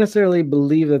I don't necessarily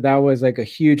believe that that was like a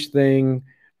huge thing,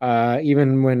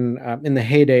 even when in the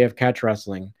heyday of catch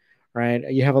wrestling,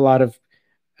 right? You have a lot of,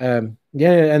 yeah,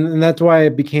 and that's why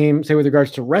it became, say, with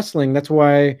regards to wrestling, that's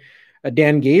why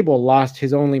Dan Gable lost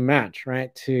his only match,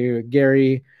 right, to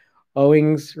Gary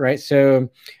Owings, right? So,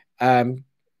 um,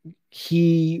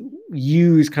 he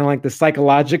used kind of like the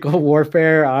psychological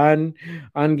warfare on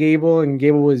Gable, and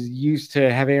Gable was used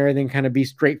to having everything kind of be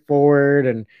straightforward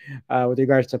and with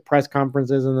regards to press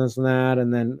conferences and this and that.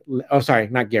 And then, oh, sorry,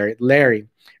 not Gary, Larry.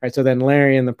 Right. So then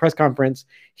Larry in the press conference,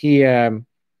 he said,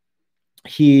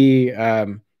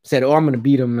 "Oh, I'm going to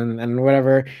beat him," and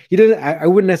whatever. He didn't. I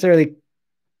wouldn't necessarily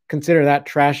consider that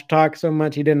trash talk so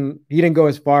much. He didn't go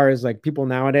as far as like people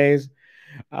nowadays.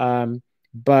 Um,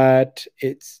 but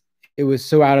it was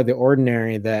so out of the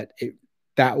ordinary that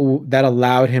that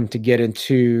allowed him to get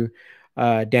into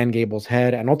Dan Gable's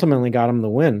head and ultimately got him the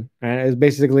win. Right? It was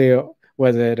basically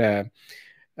was it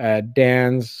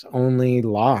Dan's only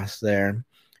loss there,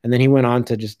 and then he went on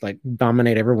to just like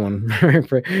dominate everyone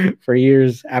for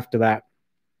years after that.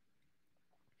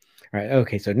 All right.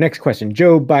 Okay. So next question,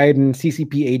 Joe Biden,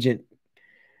 CCP agent.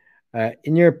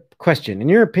 In your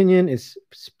opinion, is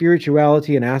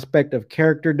spirituality an aspect of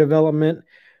character development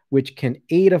which can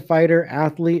aid a fighter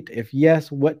athlete? If yes,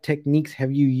 what techniques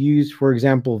have you used? For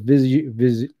example,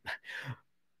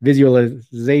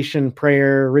 visualization,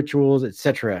 prayer, rituals,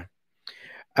 etc.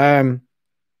 Um,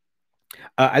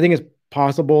 I think it's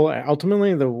possible.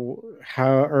 Ultimately,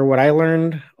 what I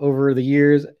learned over the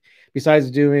years, besides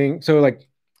doing so, like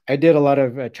I did a lot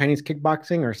of Chinese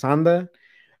kickboxing or sanda,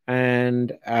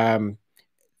 and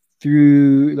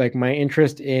through like my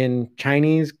interest in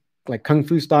Chinese like kung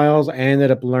fu styles, I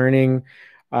ended up learning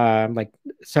like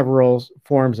several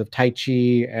forms of Tai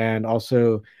Chi and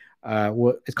also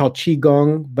what it's called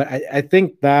Qigong. But I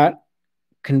think that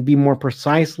can be more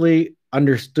precisely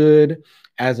understood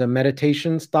as a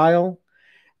meditation style.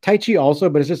 Tai Chi also,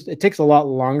 but it takes a lot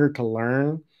longer to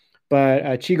learn. But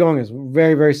Qigong is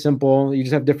very, very simple. You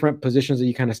just have different positions that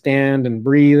you kind of stand and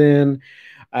breathe in.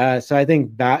 So I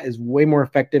think that is way more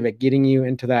effective at getting you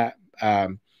into that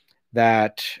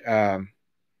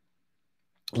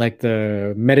like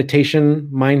the meditation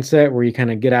mindset where you kind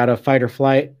of get out of fight or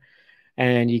flight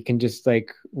and you can just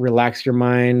like relax your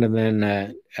mind. And then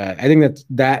I think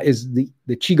that is the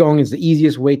Qigong is the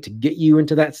easiest way to get you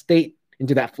into that state,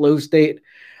 into that flow state.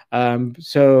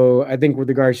 So I think with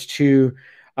regards to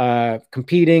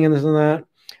competing and this and that,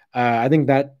 I think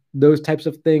that those types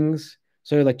of things.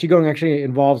 So like Qigong actually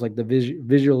involves like the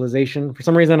visualization. For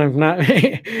some reason, I'm not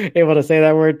able to say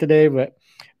that word today, but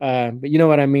you know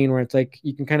what I mean, where it's like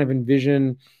you can kind of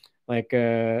envision like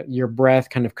your breath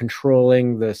kind of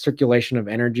controlling the circulation of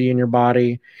energy in your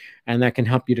body, and that can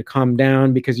help you to calm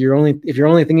down because if you're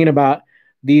only thinking about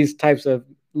these types of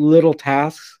little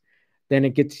tasks, then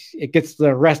it gets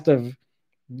the rest of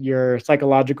your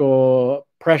psychological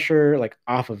pressure like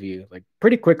off of you like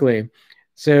pretty quickly.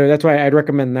 So that's why I'd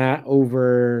recommend that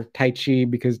over Tai Chi,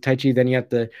 because Tai Chi, then you have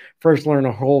to first learn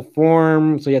a whole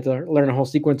form. So you have to learn a whole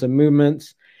sequence of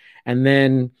movements. And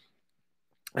then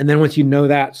once you know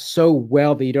that so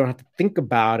well that you don't have to think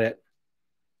about it,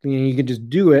 you can just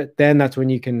do it. Then that's when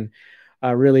you can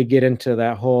really get into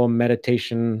that whole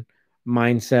meditation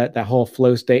mindset, that whole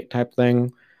flow state type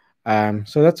thing.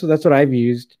 So that's what I've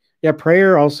used. Yeah,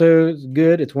 prayer also is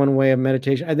good. It's one way of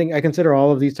meditation. I think I consider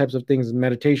all of these types of things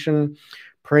meditation.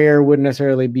 Prayer wouldn't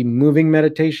necessarily be moving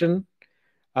meditation,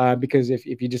 because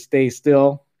if you just stay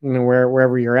still,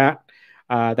 wherever you're at,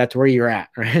 that's where you're at,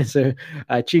 right? So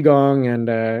qigong and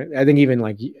I think even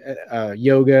like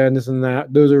yoga and this and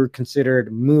that, those are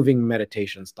considered moving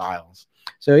meditation styles.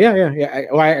 So yeah.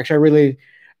 I really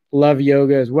love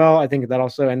yoga as well. I think that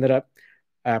also ended up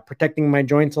protecting my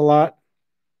joints a lot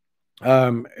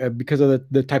because of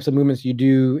the types of movements you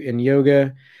do in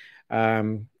yoga.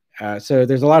 So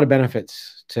there's a lot of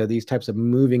benefits to these types of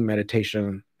moving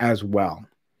meditation as well.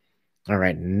 All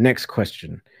right, next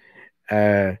question.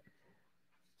 Do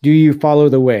you follow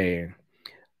the way?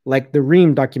 Like the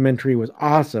Reem documentary was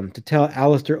awesome to tell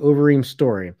Alistair Overeem's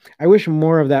story. I wish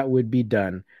more of that would be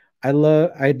done. I'd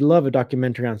love a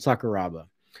documentary on Sakuraba.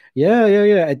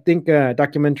 Yeah. I think a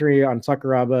documentary on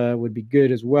Sakuraba would be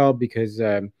good as well because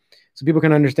so people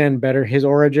can understand better his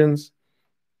origins.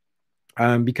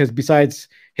 Because besides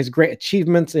his great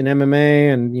achievements in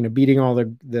MMA and beating all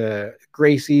the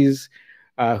Gracies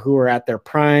who were at their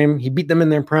prime, he beat them in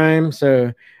their prime.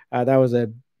 So that was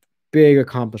a big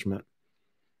accomplishment.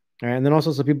 And then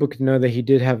also so people could know that he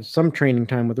did have some training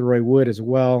time with Roy Wood as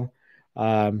well.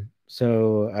 I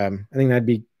think that'd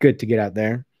be good to get out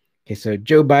there. Okay, so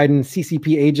Joe Biden,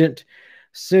 CCP agent.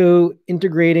 So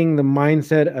integrating the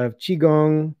mindset of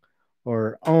Qigong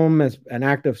or Om as an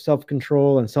act of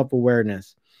self-control and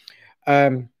self-awareness.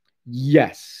 Um,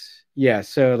 yes. Yeah.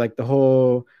 So like the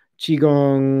whole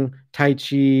Qigong, Tai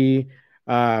Chi,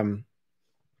 um,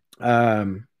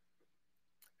 um,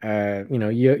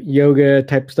 yoga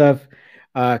type stuff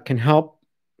can help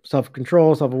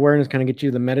self-control, self-awareness, kind of get you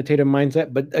the meditative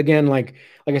mindset. But again, like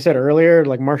I said earlier,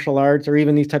 like martial arts or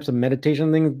even these types of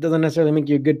meditation things doesn't necessarily make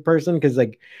you a good person because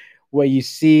like what you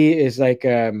see is like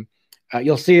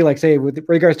you'll see like say with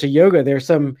regards to yoga, there's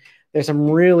some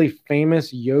really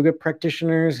famous yoga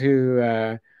practitioners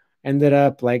who ended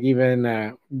up like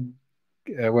even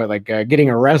getting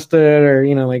arrested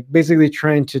or like basically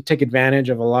trying to take advantage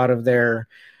of a lot of their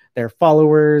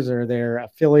followers or their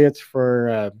affiliates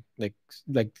for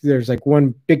like there's like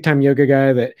one big time yoga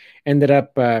guy that ended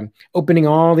up opening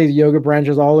all these yoga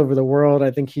branches all over the world. I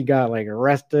think he got like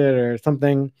arrested or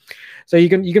something. So you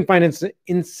can find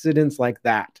incidents like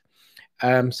that.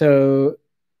 So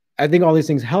I think all these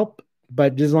things help,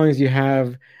 but as long as you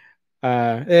have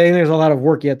and there's a lot of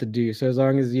work you have to do. So as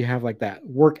long as you have like that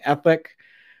work ethic,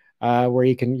 where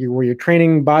you're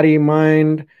training body,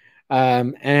 mind,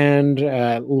 and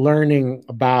learning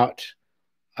about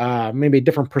maybe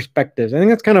different perspectives. I think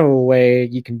that's kind of a way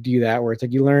you can do that, where it's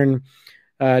like you learn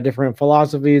different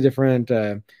philosophies, different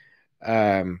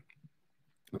um,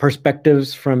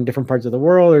 perspectives from different parts of the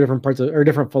world, or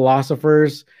different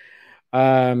philosophers.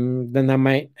 Then that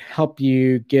might help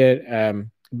you get a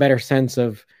better sense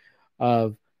of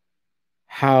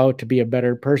how to be a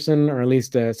better person, or at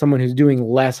least someone who's doing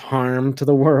less harm to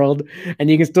the world, and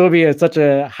you can still be such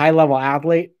a high level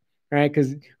athlete, right?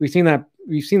 Because we've seen that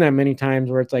many times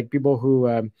where it's like people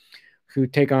who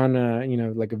take on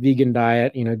like a vegan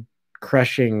diet,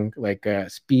 crushing like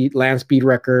land speed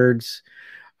records.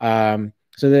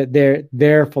 So that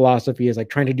their philosophy is like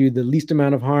trying to do the least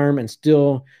amount of harm and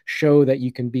still show that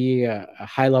you can be a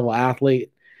high level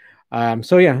athlete.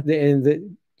 So yeah,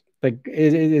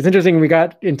 it's interesting we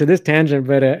got into this tangent,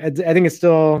 but I think it's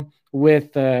still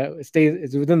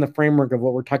it's within the framework of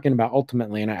what we're talking about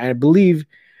ultimately. And I believe,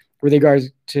 with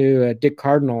regards to Dick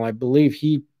Cardinal, I believe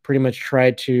he pretty much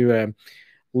tried to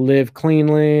live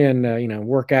cleanly and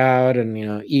work out and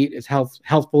eat as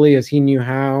healthfully as he knew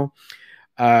how.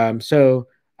 So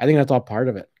I think that's all part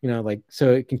of it. Like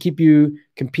so it can keep you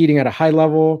competing at a high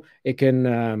level. It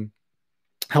can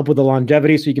help with the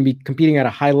longevity, so you can be competing at a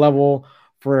high level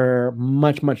for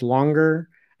much longer.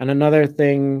 And another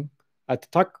thing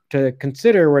to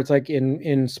consider, where it's like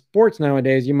in sports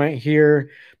nowadays, you might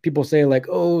hear people say like,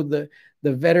 oh, the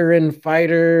veteran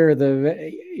fighter,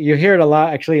 you hear it a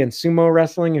lot actually in sumo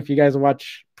wrestling. If you guys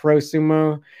watch pro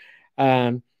sumo,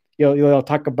 um, you'll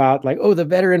talk about like, oh, the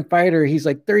veteran fighter, he's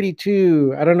like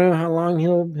 32. I don't know how long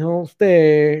he'll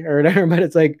stay or whatever, but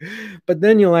it's like, but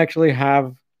then you'll actually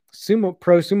have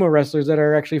pro sumo wrestlers that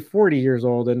are actually 40 years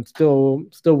old and still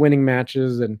winning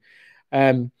matches. And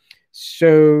um,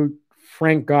 so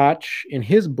Frank Gotch, in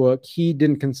his book, he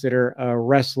didn't consider a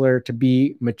wrestler to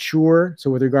be mature. So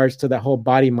with regards to that whole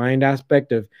body mind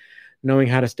aspect of knowing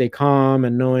how to stay calm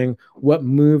and knowing what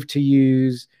move to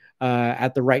use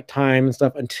at the right time and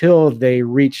stuff until they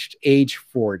reached age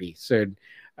 40.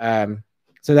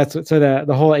 So that's the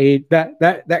whole age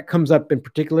that comes up in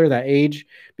particular, that age,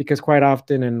 because quite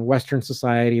often in Western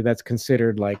society that's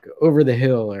considered like over the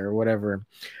hill or whatever.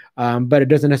 But it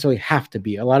doesn't necessarily have to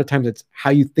be. A lot of times it's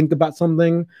how you think about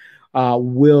something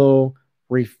will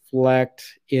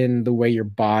reflect in the way your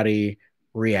body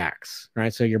reacts,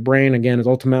 right? So your brain, again, is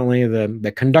ultimately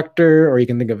the conductor, or you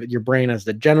can think of your brain as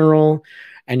the general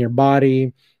and your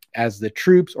body as the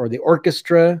troops or the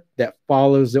orchestra that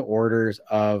follows the orders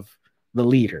of the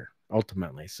leader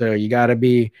ultimately. So you got to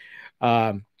be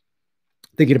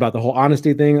thinking about the whole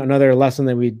honesty thing. Another lesson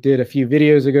that we did a few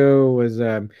videos ago was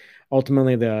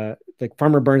ultimately like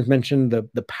Farmer Burns mentioned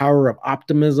the power of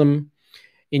optimism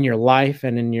in your life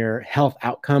and in your health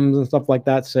outcomes and stuff like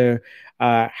that. So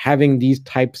having these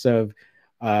types of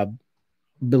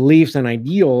beliefs and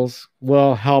ideals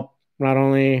will help not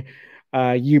only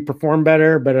you perform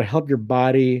better, but it'll help your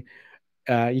body.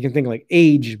 You can think like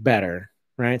age better.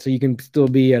 right? So you can still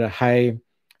be at a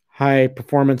high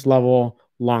performance level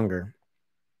longer.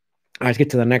 Let's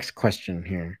get to the next question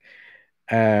here.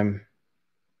 Let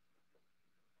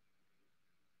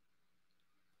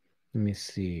me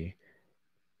see.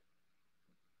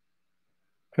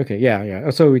 Okay, yeah.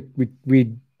 So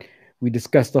we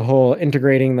discussed the whole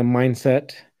integrating the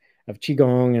mindset of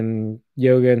qigong and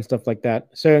yoga and stuff like that.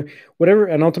 So whatever,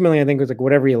 and ultimately, I think it was like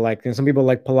whatever you like. And some people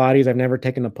like Pilates. I've never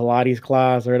taken a Pilates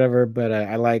class or whatever, but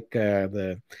I like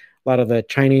the a lot of the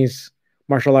Chinese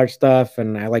martial arts stuff,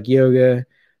 and I like yoga.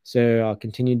 So I'll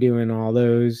continue doing all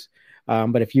those.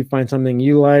 But if you find something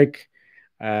you like,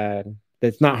 uh,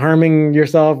 that's not harming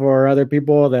yourself or other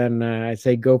people, then I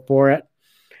say go for it.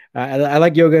 I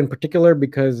like yoga in particular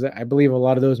because I believe a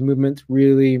lot of those movements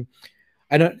really.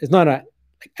 I don't. It's not a.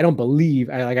 I don't believe.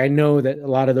 I know that a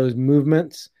lot of those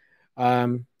movements.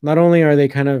 Not only are they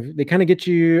kind of get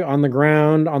you on the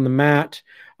ground on the mat,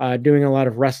 doing a lot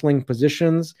of wrestling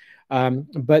positions,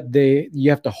 but you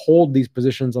have to hold these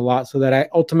positions a lot so that I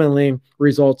ultimately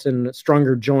results in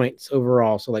stronger joints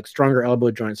overall. So like stronger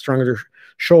elbow joints, stronger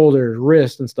shoulders,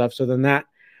 wrists, and stuff. So then that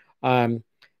um,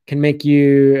 can make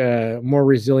you a more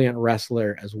resilient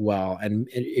wrestler as well, and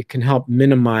it can help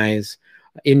minimize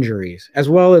injuries as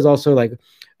well as also like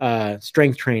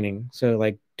strength training. So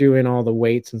like doing all the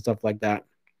weights and stuff like that.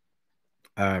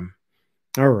 Um,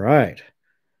 all right.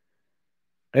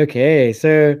 Okay.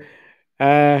 So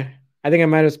I think I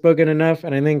might have spoken enough,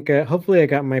 and I think hopefully I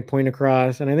got my point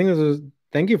across. And I think this was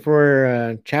thank you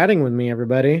for chatting with me,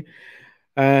 everybody.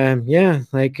 Yeah,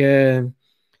 like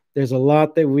there's a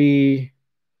lot that we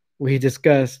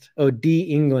discussed. Oh, D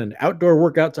England, outdoor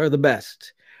workouts are the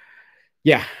best.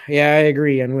 Yeah, I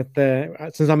agree. And with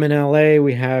the since I'm in LA,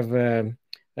 we have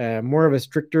more of a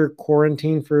stricter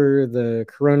quarantine for the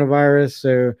coronavirus.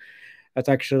 So that's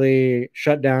actually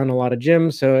shut down a lot of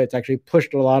gyms. So it's actually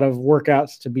pushed a lot of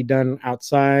workouts to be done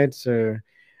outside. So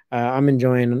I'm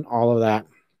enjoying all of that.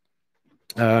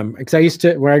 Because I used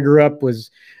to, where I grew up was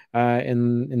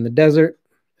in the desert,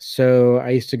 so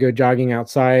I used to go jogging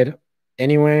outside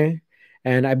anyway,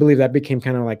 and I believe that became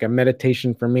kind of like a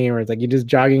meditation for me, where it's like you're just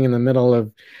jogging in the middle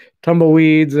of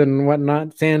tumbleweeds and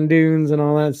whatnot, sand dunes and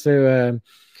all that. So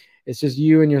it's just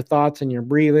you and your thoughts and your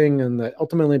breathing, and that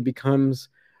ultimately becomes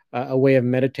a way of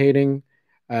meditating.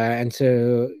 And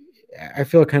so I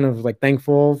feel kind of like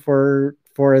thankful for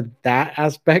that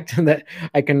aspect that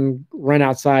I can run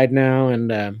outside now and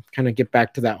kind of get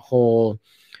back to that whole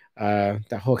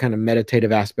kind of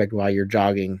meditative aspect while you're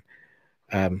jogging.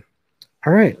 Um,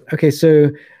 all right, okay,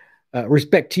 so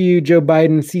respect to you, Joe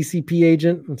Biden, CCP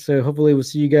agent. And so hopefully we'll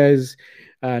see you guys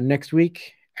next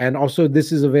week. And also,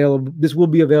 this is available. This will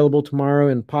be available tomorrow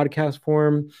in podcast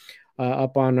form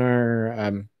up on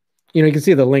our. You can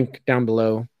see the link down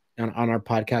below on our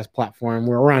podcast platform.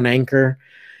 We're on Anchor,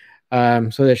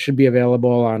 so that should be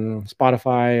available on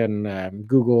Spotify and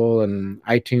Google and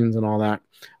iTunes and all that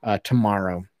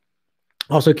tomorrow.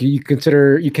 Also, you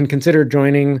can consider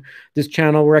joining this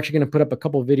channel. We're actually going to put up a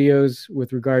couple videos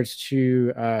with regards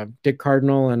to Dick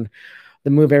Cardinal and the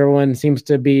move everyone seems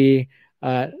to be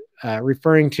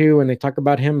referring to when they talk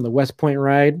about him, the West Point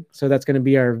ride. So that's going to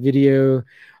be our video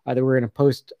that we're going to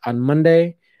post on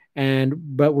Monday.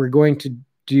 But we're going to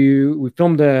we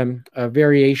filmed a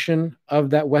variation of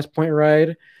that West Point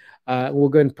ride. We'll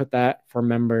go ahead and put that for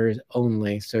members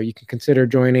only. So you can consider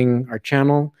joining our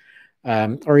channel.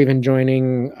 Or even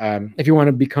joining, if you want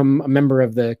to become a member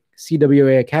of the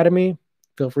CWA Academy,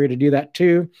 feel free to do that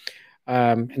too.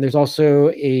 And there's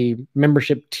also a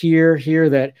membership tier here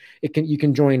that you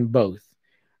can join both,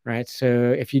 right?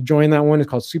 So if you join that one, it's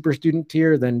called Super Student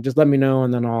Tier. Then just let me know,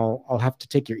 and then I'll have to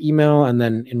take your email and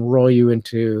then enroll you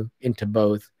into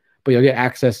both. But you'll get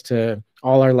access to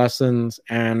all our lessons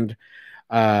and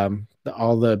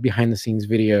all the behind the scenes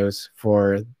videos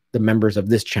for the members of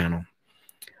this channel.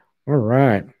 All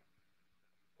right.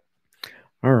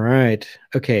 All right.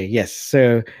 Okay. Yes.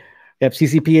 So, yep.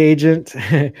 CCP agent.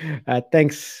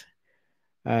 Thanks.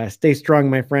 Stay strong,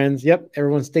 my friends. Yep.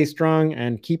 Everyone stay strong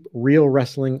and keep real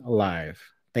wrestling alive.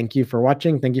 Thank you for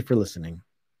watching. Thank you for listening.